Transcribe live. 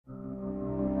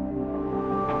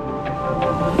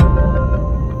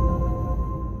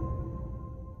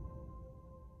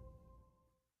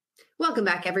Welcome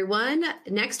back, everyone.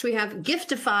 Next, we have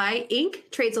Giftify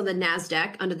Inc. Trades on the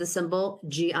NASDAQ under the symbol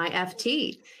GIFT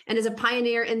and is a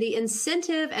pioneer in the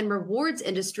incentive and rewards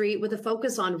industry with a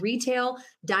focus on retail,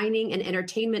 dining, and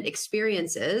entertainment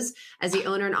experiences. As the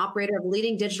owner and operator of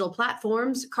leading digital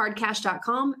platforms,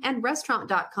 cardcash.com and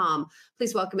restaurant.com.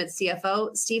 Please welcome its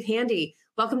CFO, Steve Handy.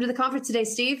 Welcome to the conference today,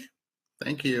 Steve.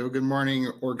 Thank you. Good morning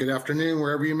or good afternoon,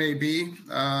 wherever you may be.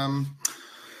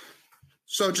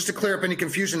 So just to clear up any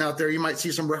confusion out there, you might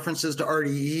see some references to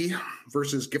RDE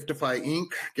versus Giftify Inc.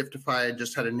 Giftify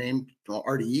just had a name, well,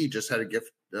 RDE just had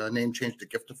a name change to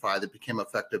Giftify that became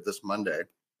effective this Monday.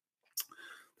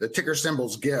 The ticker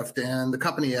symbol's GIFT, and the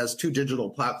company has two digital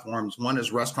platforms. One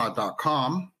is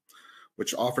restaurant.com,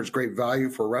 which offers great value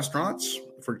for restaurants,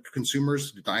 for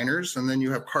consumers, diners, and then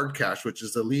you have Cardcash, which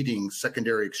is the leading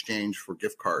secondary exchange for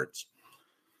gift cards.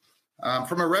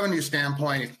 From a revenue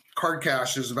standpoint,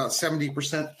 Cardcash is about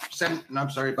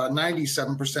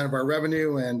 97% of our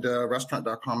revenue, and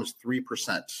restaurant.com is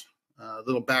 3%. A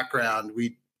little background,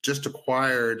 we just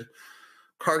acquired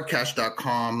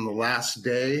cardcash.com the last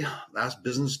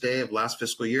business day of last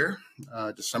fiscal year,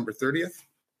 December 30th.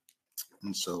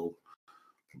 And so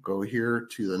we'll go here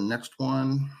to the next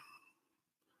one.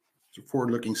 It's a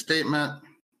forward-looking statement.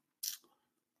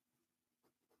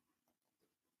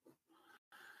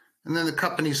 And then the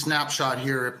company snapshot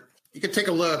here. You can take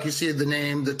a look. You see the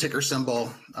name, the ticker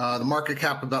symbol, the market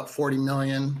cap about 40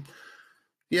 million.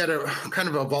 You had a kind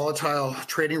of a volatile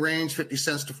trading range, 50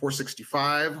 cents to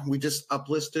 465. We just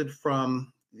uplisted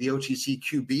from the OTC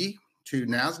QB to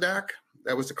NASDAQ.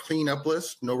 That was a clean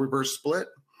uplist, no reverse split.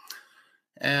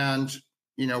 And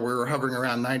we were hovering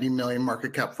around 90 million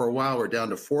market cap for a while. We're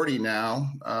down to 40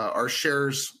 now. Our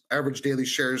shares, average daily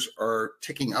shares, are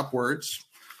ticking upwards.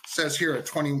 Says here at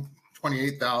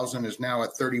 28,000 is now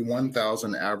at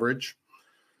 31,000 average.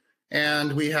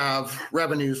 And we have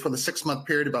revenues for the 6-month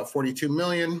period about 42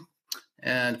 million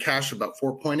and cash about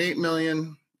 4.8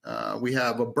 million. We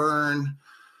have a burn,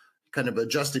 kind of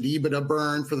adjusted EBITDA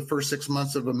burn for the first 6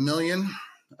 months of $1 million,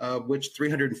 of which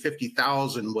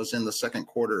 350,000 was in the second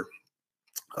quarter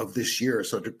of this year.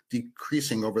 So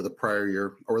decreasing over the prior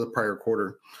year or the prior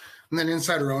quarter. And then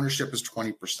insider ownership is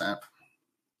 20%.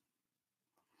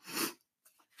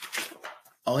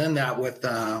 I'll end that with,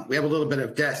 we have a little bit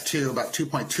of debt too, about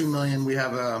 2.2 million. We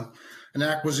have an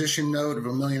acquisition note of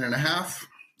 $1.5 million.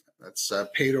 That's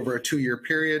paid over a 2-year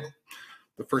period.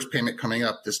 The first payment coming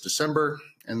up this December,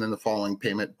 and then the following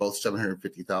payment, both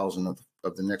 750,000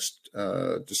 of the next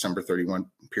December 31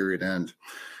 period end.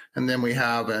 And then we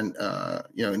have an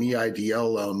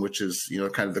EIDL loan, which is,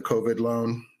 kind of the COVID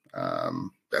loan.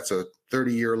 That's a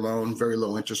 30-year loan, very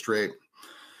low interest rate.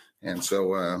 And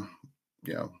so,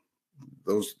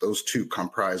 those two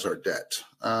comprise our debt.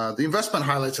 The investment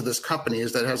highlights of this company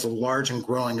is that it has a large and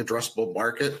growing addressable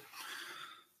market.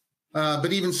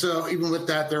 But even with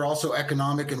that, they're also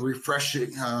economic and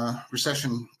recession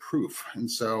proof. And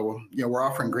so, we're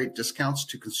offering great discounts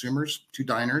to consumers, to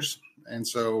diners. And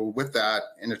so with that,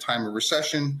 in a time of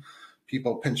recession,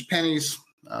 people pinch pennies.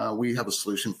 We have a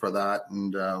solution for that,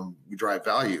 and we drive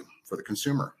value for the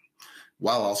consumer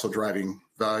while also driving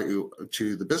value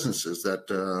to the businesses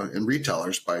and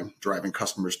retailers by driving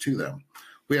customers to them.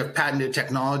 We have patented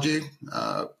technology.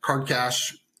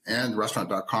 Cardcash and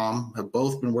restaurant.com have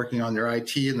both been working on their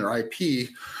IT and their IP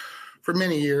for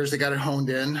many years. They got it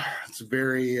honed in. It's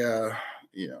very,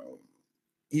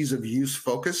 ease of use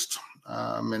focused,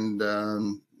 and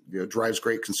drives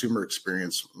great consumer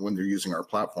experience when they're using our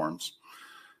platforms.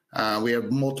 We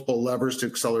have multiple levers to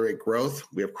accelerate growth.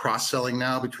 We have cross-selling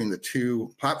now between the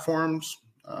two platforms.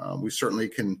 We certainly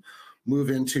can move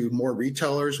into more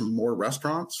retailers and more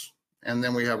restaurants. And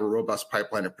then we have a robust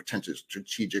pipeline of potential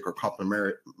strategic or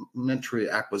complementary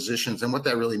acquisitions. And what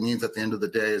that really means at the end of the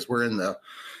day is we're in the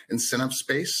incentive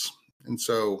space. And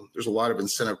so there's a lot of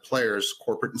incentive players,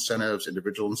 corporate incentives,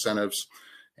 individual incentives,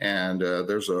 and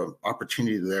there's an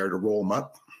opportunity there to roll them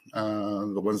up.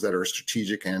 The ones that are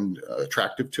strategic and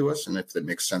attractive to us, and if that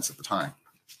makes sense at the time.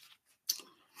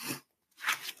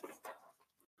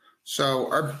 So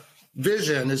our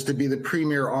vision is to be the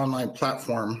premier online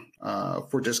platform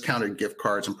for discounted gift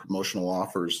cards and promotional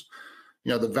offers.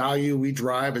 The value we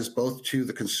drive is both to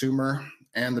the consumer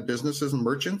and the businesses and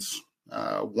merchants.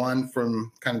 One,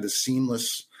 from kind of the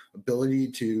seamless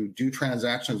ability to do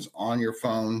transactions on your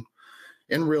phone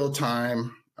in real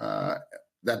time.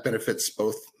 That benefits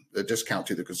both the discount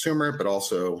to the consumer, but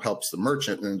also helps the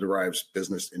merchant and derives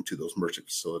business into those merchant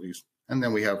facilities. And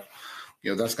then we have,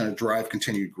 that's going to drive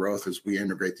continued growth as we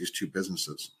integrate these two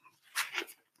businesses.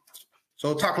 So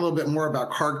I'll talk a little bit more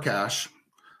about Cardcash.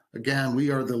 Again,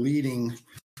 we are the leading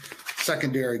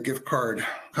secondary gift card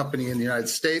company in the United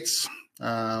States.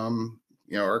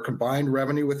 Our combined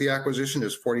revenue with the acquisition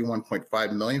is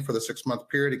 $41.5 million for the 6-month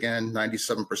period. Again,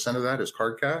 97% of that is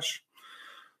card cash.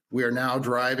 We are now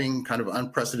driving kind of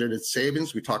unprecedented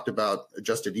savings. We talked about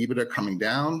adjusted EBITDA coming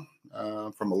down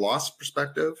from a loss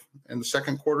perspective in the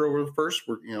second quarter over the first.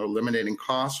 We're eliminating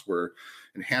costs. We're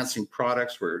enhancing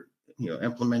products. We're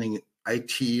implementing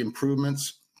IT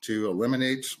improvements to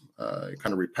eliminate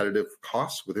kind of repetitive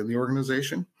costs within the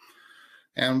organization.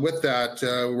 And with that,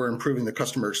 we're improving the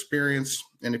customer experience.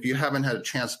 And if you haven't had a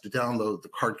chance to download the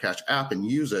Card Cash app and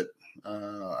use it,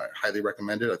 I highly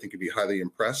recommend it. I think you'd be highly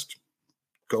impressed.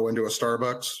 Go into a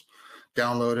Starbucks,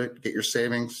 download it, get your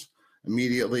savings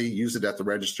immediately, use it at the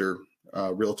register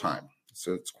real time.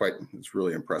 So it's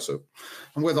really impressive.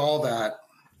 And with all that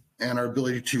and our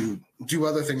ability to do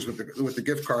other things with the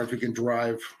gift cards, we can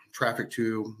drive traffic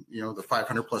to the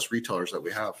 500 plus retailers that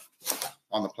we have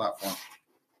on the platform.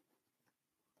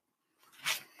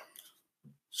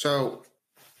 So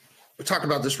we'll talk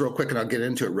about this real quick, and I'll get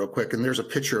into it real quick. And there's a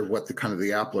picture of what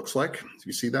the app looks like. Do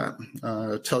you see that?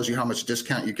 It tells you how much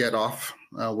discount you get off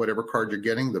whatever card you're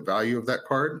getting, the value of that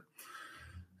card.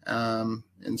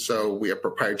 And so we have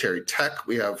proprietary tech.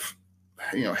 We have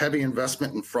heavy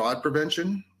investment in fraud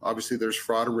prevention. Obviously, there's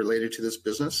fraud related to this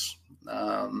business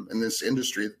in this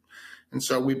industry. And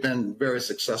so we've been very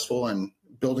successful in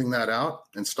building that out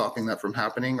and stopping that from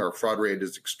happening. Our fraud rate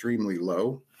is extremely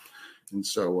low. And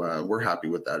so we're happy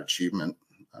with that achievement.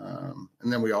 And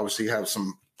then we obviously have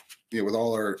some, with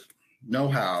all our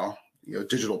know-how,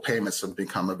 digital payments have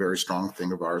become a very strong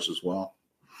thing of ours as well.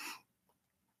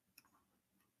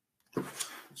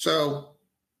 So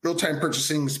real-time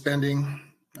purchasing, spending.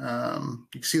 You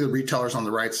can see the retailers on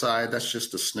the right side. That's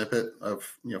just a snippet of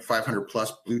 500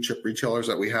 plus blue chip retailers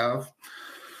that we have.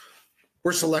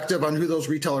 We're selective on who those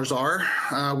retailers are.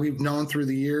 We've known through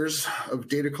the years of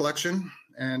data collection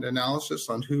and analysis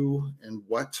on who and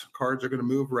what cards are going to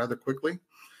move rather quickly.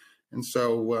 And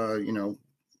so,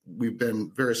 we've been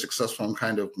very successful in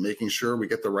kind of making sure we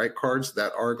get the right cards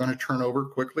that are going to turn over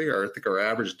quickly. I think our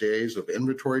average days of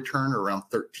inventory turn are around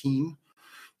 13.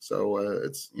 So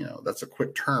it's, that's a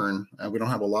quick turn. We don't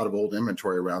have a lot of old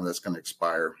inventory around that's going to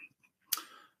expire.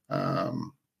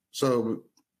 So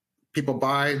people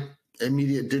buy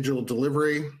immediate digital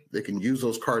delivery. They can use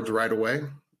those cards right away.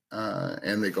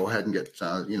 And they go ahead and get,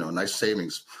 nice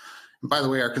savings. And by the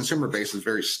way, our consumer base is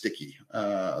very sticky.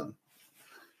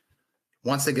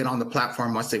 Once they get on the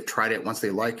platform, once they've tried it, once they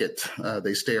like it,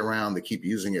 they stay around, they keep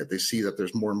using it. They see that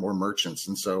there's more and more merchants.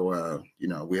 And so,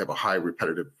 we have a high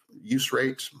repetitive use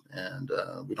rate, and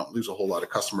we don't lose a whole lot of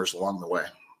customers along the way.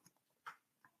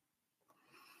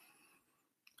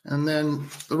 And then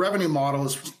the revenue model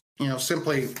is,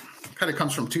 simply kind of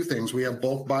comes from two things. We have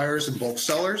bulk buyers and bulk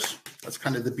sellers. That's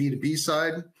kind of the B2B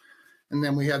side. And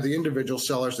then we have the individual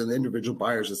sellers and the individual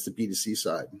buyers. That's the B2C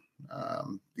side.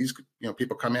 These,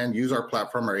 people come in, use our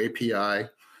platform, our API.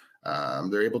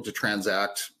 They're able to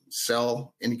transact,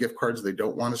 sell any gift cards they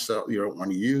don't want to sell, don't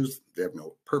want to use. They have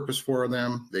no purpose for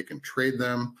them. They can trade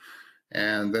them.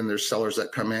 And then there's sellers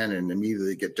that come in and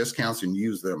immediately get discounts and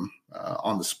use them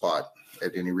on the spot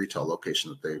at any retail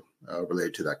location that they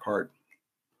relate to that card.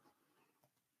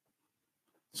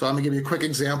 So I'm going to give you a quick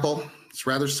example. It's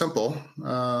rather simple.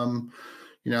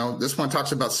 This one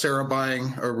talks about Sarah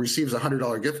buying or receives a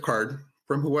 $100 gift card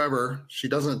from whoever. She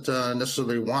doesn't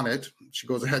necessarily want it. She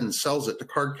goes ahead and sells it to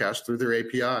Card Cash through their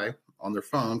API on their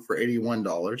phone for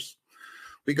 $81.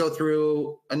 We go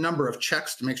through a number of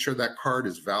checks to make sure that card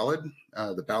is valid.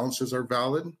 The balances are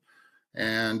valid,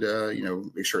 and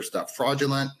make sure it's not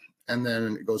fraudulent. And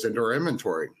then it goes into our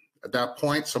inventory. At that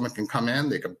point, someone can come in,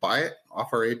 they can buy it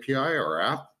off our API or our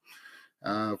app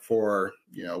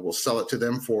we'll sell it to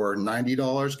them for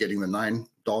 $90, getting the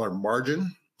 $9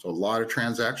 margin. So a lot of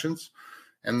transactions.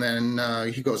 And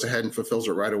then he goes ahead and fulfills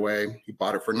it right away. He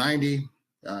bought it for $90.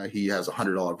 He has a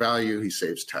 $100 value. He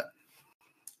saves $10.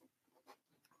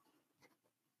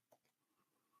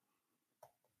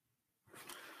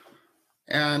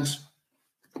 And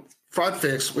Fraud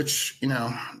Fix, which,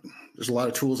 there's a lot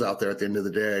of tools out there at the end of the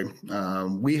day.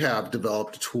 We have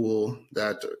developed a tool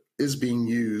that is being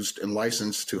used and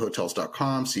licensed to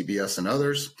hotels.com, CBS, and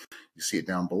others. You see it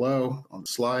down below on the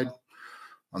slide,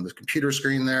 on the computer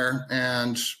screen there.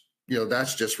 And,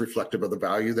 that's just reflective of the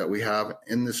value that we have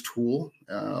in this tool.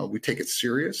 We take it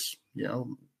serious.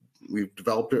 We've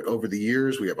developed it over the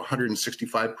years. We have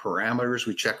 165 parameters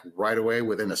we check right away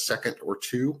within a second or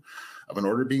two of an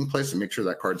order being placed and make sure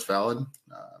that card's valid.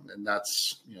 And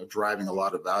that's driving a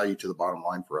lot of value to the bottom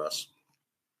line for us.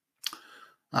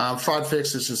 Fraud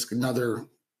Fix is just another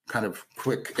kind of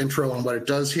quick intro on what it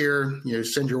does here. You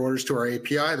send your orders to our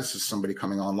API. This is somebody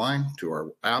coming online to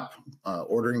our app,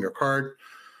 ordering a card.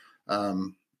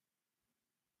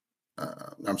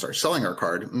 Selling our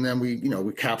card, and then we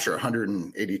capture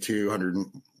 182, 100,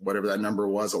 whatever that number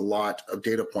was, a lot of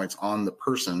data points on the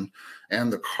person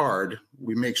and the card.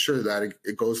 We make sure that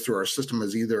it goes through our system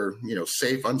as either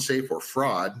safe, unsafe, or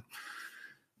fraud.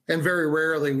 And very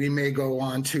rarely we may go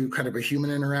on to kind of a human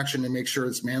interaction to make sure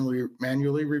it's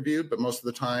manually reviewed, but most of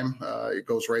the time it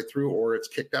goes right through or it's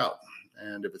kicked out.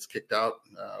 And if it's kicked out,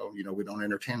 we don't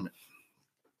entertain it.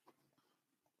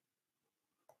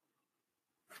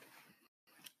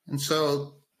 And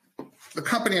so the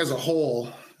company as a whole,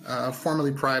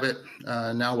 formerly private,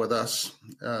 now with us,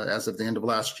 as of the end of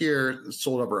last year,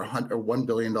 sold over $1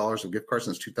 billion of gift cards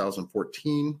since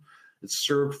 2014. It's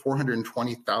served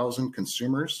 420,000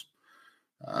 consumers.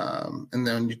 And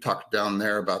then you talked down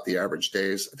there about the average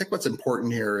days. I think what's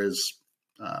important here is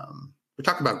we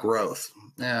talk about growth.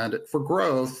 And for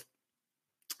growth,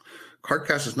 Card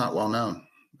Cash is not well known.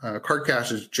 Card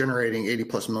Cash is generating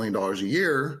 $80+ million a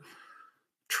year.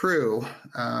 True,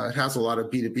 it has a lot of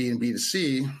B2B and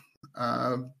B2C,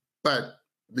 but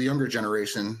the younger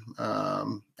generation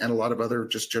and a lot of other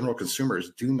just general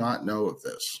consumers do not know of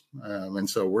this. And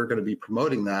so we're going to be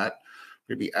promoting that.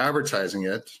 We're going to be advertising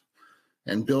it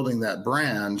and building that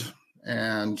brand.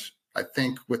 And I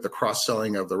think with the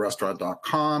cross-selling of the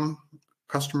restaurant.com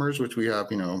customers, which we have,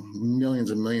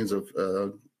 millions and millions of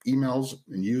emails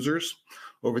and users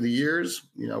over the years,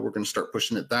 we're going to start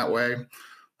pushing it that way.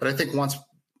 But I think once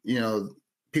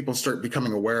people start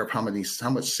becoming aware of how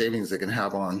much savings they can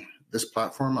have on this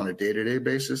platform on a day-to-day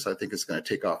basis, I think it's going to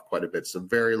take off quite a bit. It's a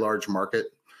very large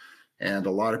market, and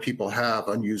a lot of people have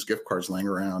unused gift cards laying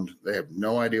around. They have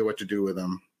no idea what to do with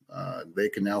them. They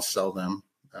can now sell them.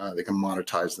 They can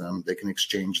monetize them. They can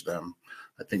exchange them.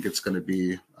 I think it's going to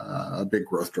be a big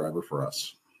growth driver for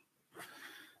us.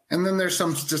 And then there's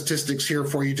some statistics here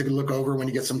for you to look over when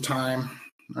you get some time.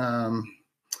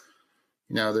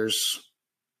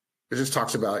 It just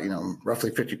talks about,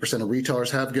 roughly 50% of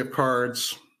retailers have gift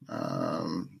cards.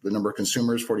 The number of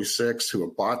consumers, 46, who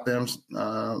have bought them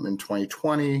in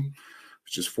 2020,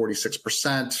 which is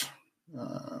 46%.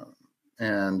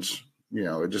 And,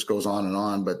 it just goes on and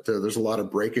on. But there's a lot of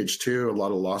breakage, too, a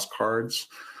lot of lost cards,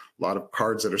 a lot of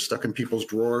cards that are stuck in people's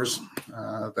drawers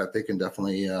that they can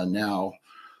definitely now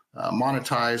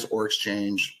monetize or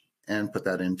exchange and put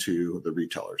that into the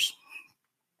retailers.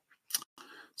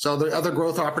 So the other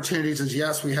growth opportunities is,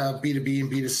 yes, we have B2B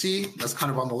and B2C. That's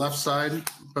kind of on the left side,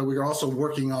 but we are also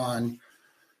working on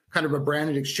kind of a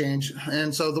branded exchange.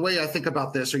 And so the way I think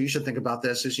about this, or you should think about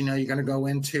this, is, you're going to go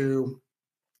into,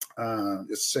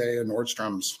 let's say, a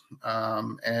Nordstrom's,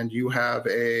 and you have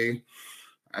any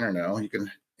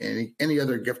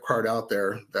other gift card out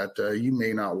there that you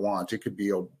may not want. It could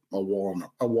be a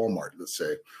Walmart, let's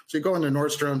say. So you go into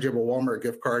Nordstrom's, you have a Walmart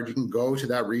gift card, you can go to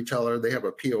that retailer. They have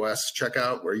a POS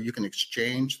checkout where you can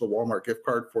exchange the Walmart gift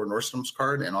card for a Nordstrom's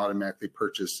card and automatically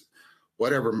purchase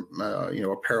whatever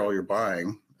apparel you're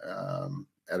buying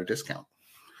at a discount.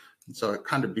 And so it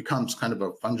kind of becomes kind of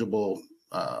a fungible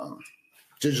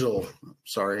digital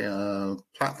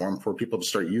platform for people to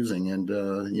start using, and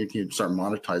you can start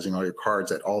monetizing all your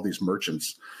cards at all these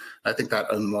merchants. I think that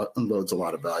unloads a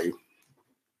lot of value.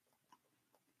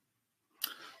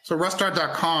 So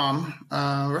restaurant.com,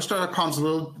 restaurant.com is a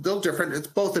little different. It's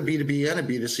both a B2B and a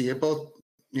B2C.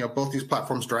 Both these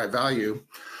platforms drive value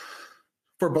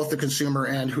for both the consumer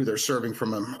and who they're serving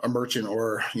from a merchant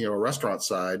or a restaurant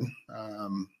side.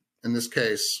 In this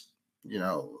case,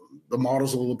 the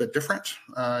model's a little bit different.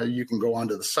 You can go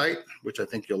onto the site, which I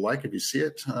think you'll like if you see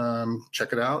it.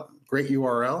 Check it out. Great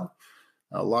URL.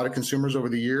 A lot of consumers over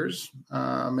the years,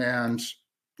 and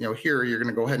here you're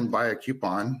going to go ahead and buy a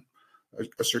coupon.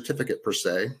 A certificate per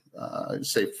se,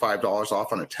 say $5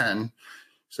 off on a 10.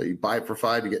 So you buy it for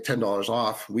 $5, you get $10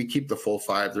 off. We keep the full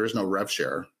 $5. There is no rev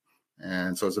share.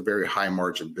 And so it's a very high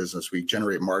margin business. We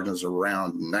generate margins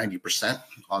around 90%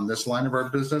 on this line of our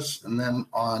business. And then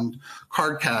on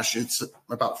Card Cash, it's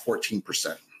about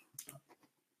 14%.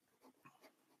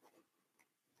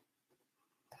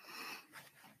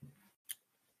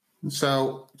 And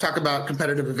so talk about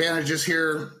competitive advantages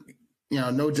here.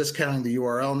 No discounting the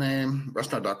URL name.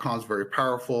 Restaurant.com is very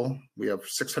powerful. We have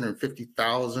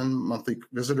 650,000 monthly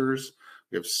visitors.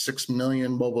 We have 6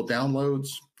 million mobile downloads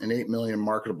and 8 million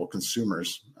marketable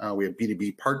consumers. We have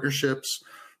B2B partnerships,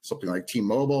 something like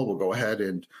T-Mobile. We'll go ahead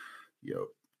and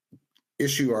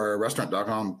issue our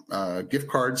Restaurant.com gift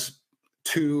cards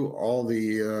to all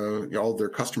their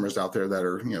customers out there that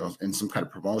are in some kind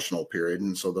of promotional period,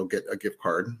 and so they'll get a gift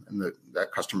card, and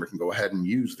that customer can go ahead and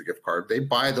use the gift card. They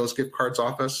buy those gift cards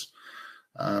off us.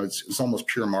 It's almost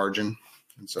pure margin,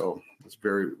 and so it's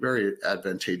very, very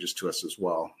advantageous to us as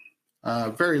well.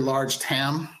 Very large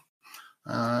TAM.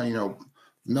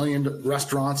 Million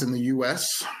restaurants in the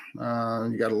U.S.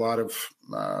 You got a lot of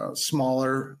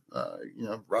smaller,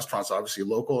 restaurants, obviously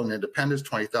local and independents,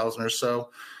 20,000 or so,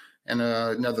 and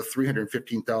another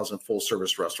 315,000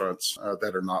 full-service restaurants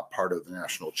that are not part of the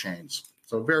national chains.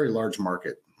 So a very large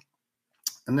market.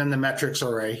 And then the metrics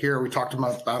are right here. We talked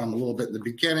about them a little bit in the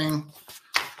beginning.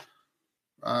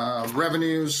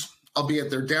 Revenues,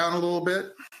 albeit they're down a little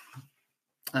bit.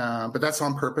 But that's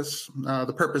on purpose.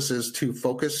 The purpose is to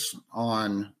focus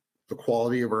on the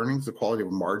quality of earnings, the quality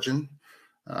of margin.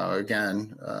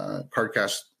 Again,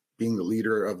 CardCash being the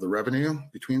leader of the revenue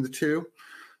between the two.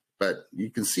 But you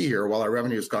can see here, while our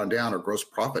revenue has gone down, our gross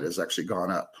profit has actually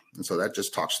gone up. And so that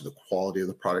just talks to the quality of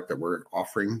the product that we're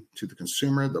offering to the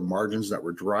consumer, the margins that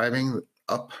we're driving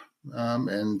up,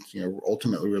 and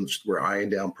ultimately we're eyeing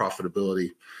down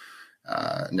profitability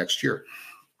next year.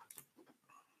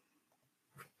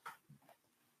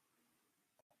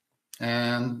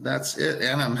 And that's it.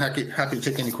 And I'm happy to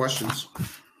take any questions.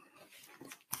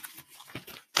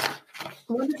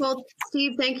 Wonderful.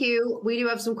 Steve, thank you. We do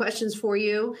have some questions for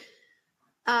you.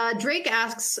 Drake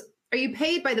asks, are you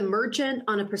paid by the merchant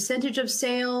on a percentage of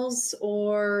sales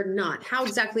or not? How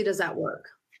exactly does that work?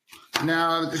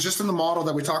 Now, it's just in the model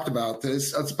that we talked about.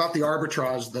 It's about the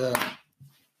arbitrage,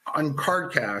 on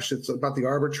CardCash. It's about the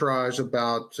arbitrage,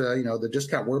 about the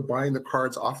discount. We're buying the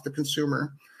cards off the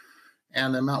consumer,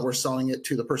 and the amount we're selling it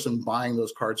to the person buying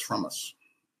those cards from us.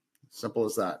 Simple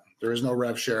as that. There is no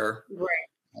rev share. Right.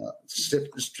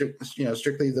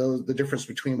 Strictly the difference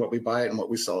between what we buy it and what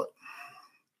we sell it.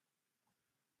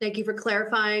 Thank you for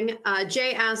clarifying.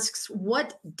 Jay asks,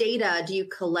 what data do you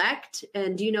collect?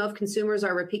 And do you know if consumers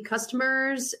are repeat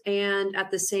customers and at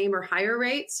the same or higher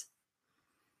rates?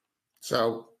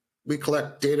 So we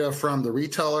collect data from the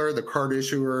retailer, the card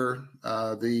issuer,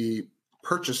 the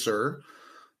purchaser,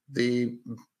 the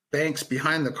banks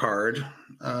behind the card,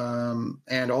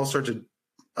 and all sorts of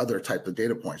other type of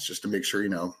data points, just to make sure,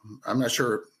 I'm not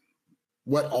sure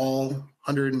what all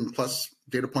 100 and plus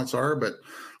data points are, but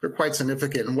they're quite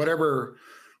significant. And whatever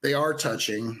they are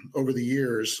touching over the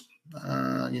years,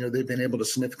 they've been able to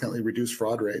significantly reduce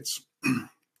fraud rates.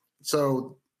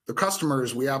 So the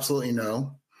customers, we absolutely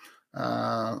know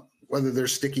whether they're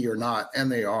sticky or not,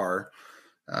 and they are.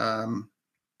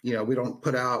 We don't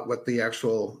put out what the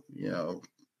actual,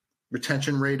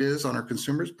 retention rate is on our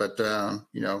consumers, but,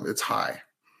 it's high.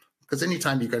 Because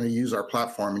anytime you're going to use our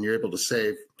platform and you're able to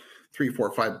save $3,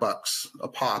 $4, $5 a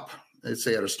pop, let's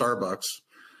say at a Starbucks,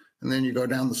 and then you go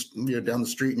down the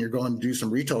street and you're going to do some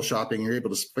retail shopping, and you're able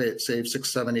to save $6,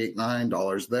 $7, $8,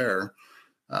 $9 there.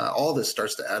 All this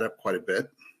starts to add up quite a bit.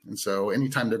 And so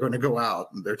anytime they're going to go out,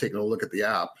 they're taking a look at the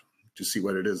app to see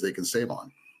what it is they can save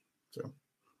on. So.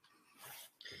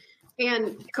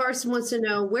 And Carson wants to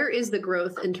know, where is the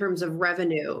growth in terms of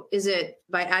revenue? Is it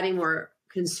by adding more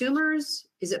consumers?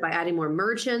 Is it by adding more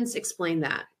merchants? Explain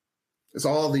that. It's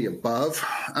all of the above.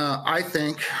 I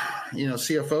think,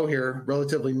 CFO here,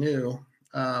 relatively new.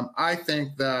 I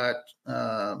think that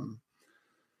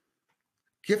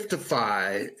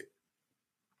Giftify,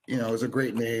 is a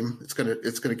great name. It's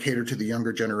gonna cater to the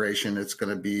younger generation. It's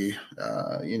gonna be,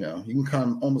 you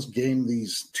can almost game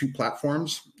these two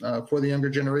platforms for the younger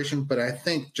generation. But I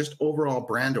think just overall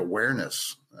brand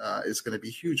awareness is going to be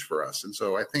huge for us. And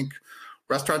so I think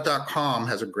Restaurant.com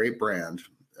has a great brand,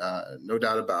 no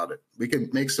doubt about it. We can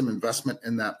make some investment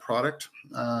in that product,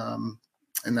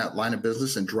 in that line of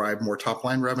business, and drive more top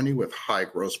line revenue with high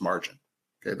gross margin.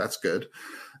 Okay, that's good.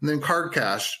 And then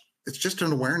CardCash, it's just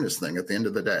an awareness thing at the end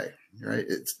of the day, right?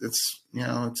 It's an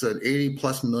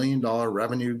 $80+ million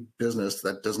revenue business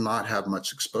that does not have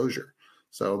much exposure.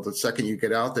 So the second you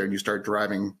get out there and you start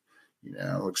driving,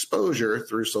 exposure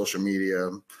through social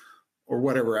media or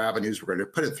whatever avenues we're going to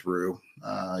put it through,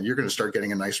 you're going to start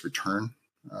getting a nice return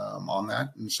on that.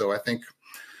 And so I think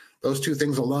those two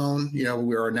things alone,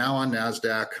 we are now on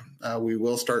NASDAQ. We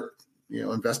will start,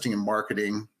 investing in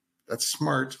marketing. That's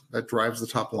smart. That drives the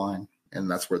top line. And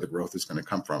that's where the growth is going to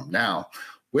come from. Now,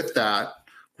 with that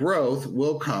growth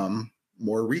will come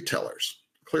more retailers,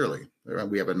 clearly.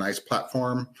 We have a nice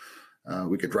platform.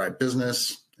 We could drive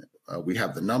business. We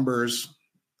have the numbers.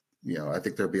 I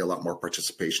think there'll be a lot more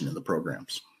participation in the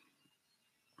programs.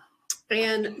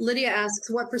 And Lydia asks,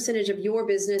 what percentage of your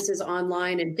business is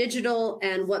online and digital,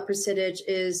 and what percentage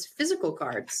is physical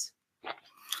cards?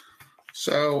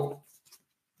 So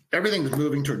Everything's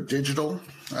moving toward digital.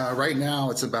 Right now,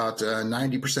 it's about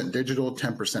 90% digital,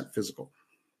 10% physical.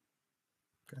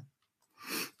 Okay.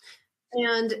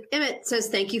 And Emmett says,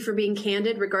 thank you for being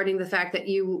candid regarding the fact that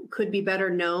you could be better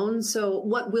known. So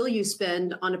what will you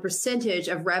spend on a percentage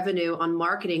of revenue on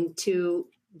marketing to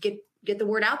get the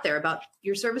word out there about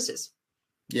your services?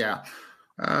 Yeah.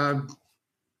 Don't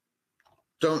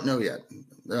know yet.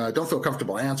 Don't feel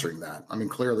comfortable answering that. I mean,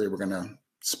 clearly we're going to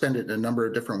spend it in a number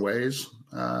of different ways,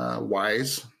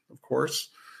 wise, of course.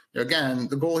 Again,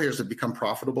 the goal here is to become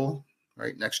profitable,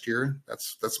 right, next year.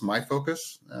 That's my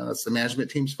focus. That's the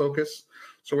management team's focus.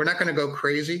 So we're not going to go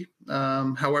crazy.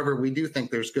 However, we do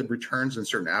think there's good returns in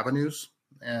certain avenues.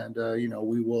 And,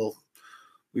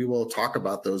 we will talk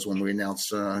about those when we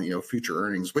announce, future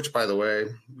earnings, which, by the way,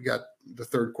 we got the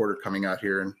third quarter coming out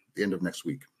here in the end of next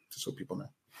week, just so people know.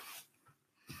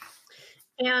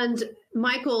 And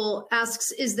Michael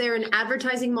asks, is there an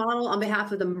advertising model on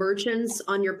behalf of the merchants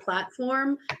on your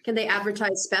platform? Can they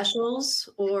advertise specials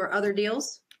or other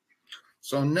deals?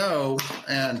 So no,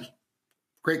 and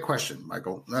great question,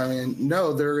 Michael. I mean,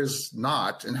 no, there is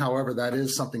not. And however, that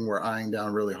is something we're eyeing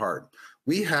down really hard.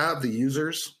 We have the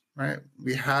users, right?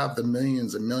 We have the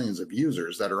millions and millions of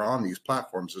users that are on these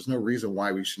platforms. There's no reason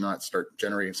why we should not start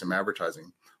generating some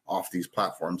advertising off these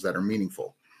platforms that are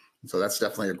meaningful. So that's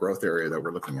definitely a growth area that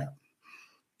we're looking at.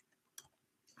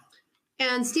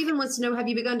 And Stephen wants to know, have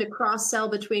you begun to cross-sell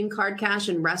between Card Cash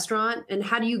and restaurant? And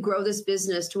how do you grow this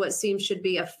business to what seems should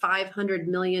be a $500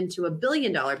 million to $1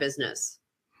 billion business?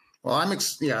 Well, I'm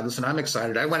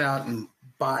excited. I went out and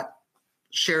bought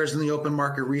shares in the open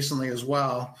market recently as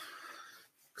well,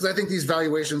 because I think these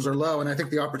valuations are low and I think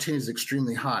the opportunity is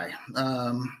extremely high.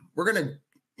 We're going to,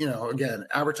 again,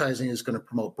 advertising is going to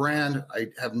promote brand. I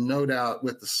have no doubt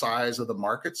with the size of the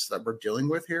markets that we're dealing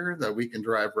with here that we can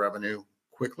drive revenue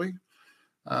quickly.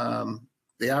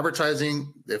 The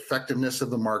advertising, the effectiveness of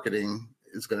the marketing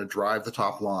is going to drive the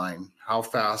top line. How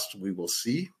fast we will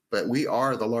see, but we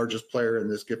are the largest player in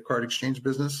this gift card exchange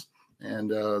business. And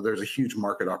there's a huge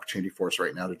market opportunity for us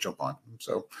right now to jump on.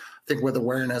 So I think with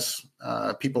awareness,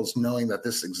 people's knowing that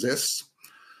this exists,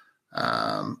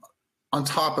 on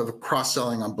top of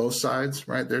cross-selling on both sides,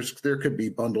 right? There could be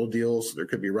bundle deals. There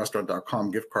could be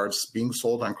restaurant.com gift cards being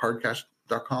sold on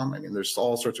cardcash.com. I mean, there's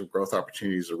all sorts of growth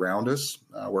opportunities around us.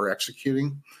 We're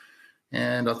executing.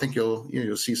 And I think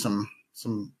you'll see some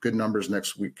good numbers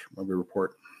next week when we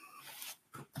report.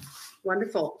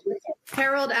 Wonderful.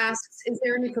 Harold asks, is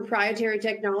there any proprietary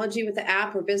technology with the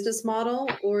app or business model,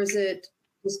 or is it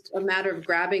just a matter of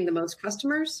grabbing the most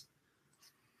customers?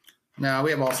 No,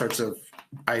 we have all sorts of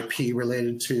IP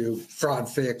related to fraud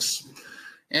fix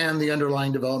and the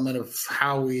underlying development of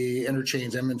how we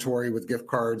interchange inventory with gift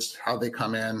cards, how they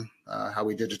come in, how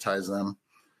we digitize them,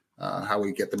 how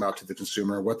we get them out to the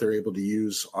consumer, what they're able to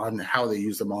use on how they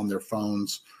use them on their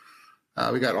phones.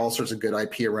 We got all sorts of good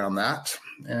IP around that.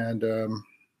 And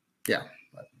yeah,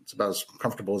 it's about as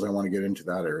comfortable as I want to get into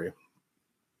that area.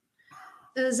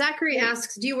 Zachary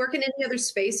asks, do you work in any other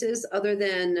spaces other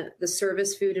than the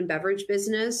service, food, and beverage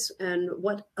business? And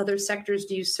what other sectors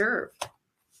do you serve?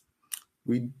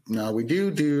 We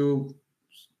do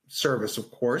service,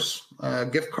 of course.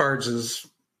 Gift cards is,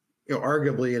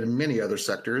 arguably in many other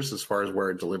sectors as far as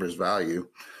where it delivers value.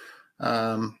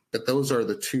 But those are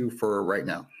the two for right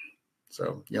now.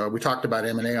 So, we talked about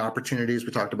M&A opportunities.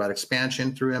 We talked about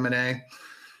expansion through M&A.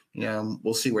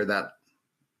 We'll see where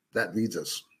that leads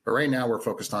us. But right now we're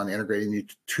focused on integrating the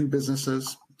two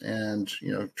businesses and,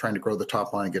 trying to grow the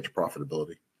top line and get to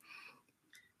profitability.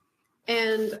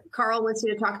 And Carl wants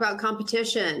you to talk about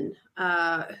competition.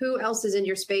 Who else is in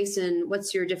your space and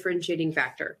what's your differentiating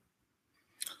factor?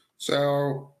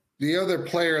 So the other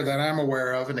player that I'm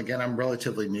aware of, and again, I'm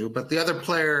relatively new, but the other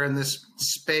player in this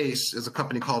space is a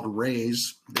company called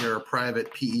Raise. They're a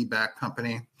private PE-backed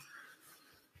company,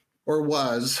 or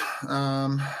was,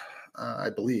 I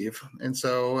believe. And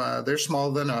so they're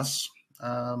smaller than us.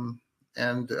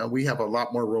 And we have a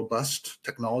lot more robust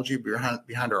technology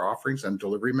behind our offerings and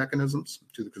delivery mechanisms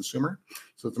to the consumer.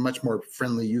 So it's a much more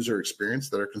friendly user experience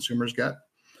that our consumers get.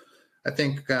 I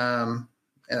think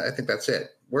that's it.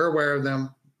 We're aware of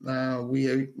them.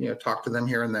 We talk to them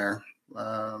here and there.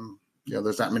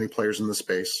 There's not many players in the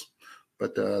space,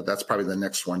 but that's probably the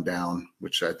next one down,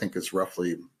 which I think is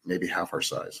roughly maybe half our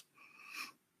size.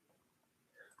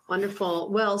 Wonderful.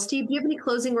 Well, Steve, do you have any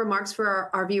closing remarks for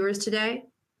our viewers today?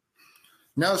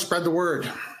 No, spread the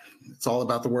word. It's all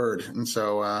about the word. And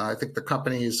so I think the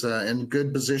company is in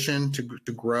good position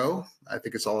to grow. I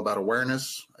think it's all about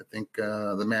awareness. I think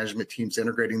the management team's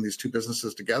integrating these two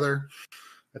businesses together.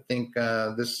 I think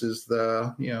this is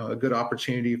a good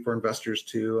opportunity for investors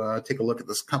to take a look at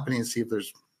this company and see if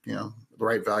there's the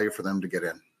right value for them to get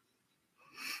in.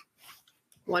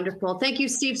 Wonderful. Thank you,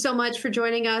 Steve, so much for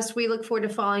joining us. We look forward to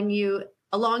following you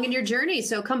along in your journey.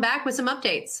 So come back with some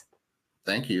updates.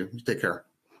 Thank you. Take care.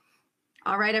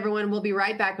 All right, everyone. We'll be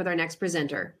right back with our next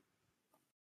presenter.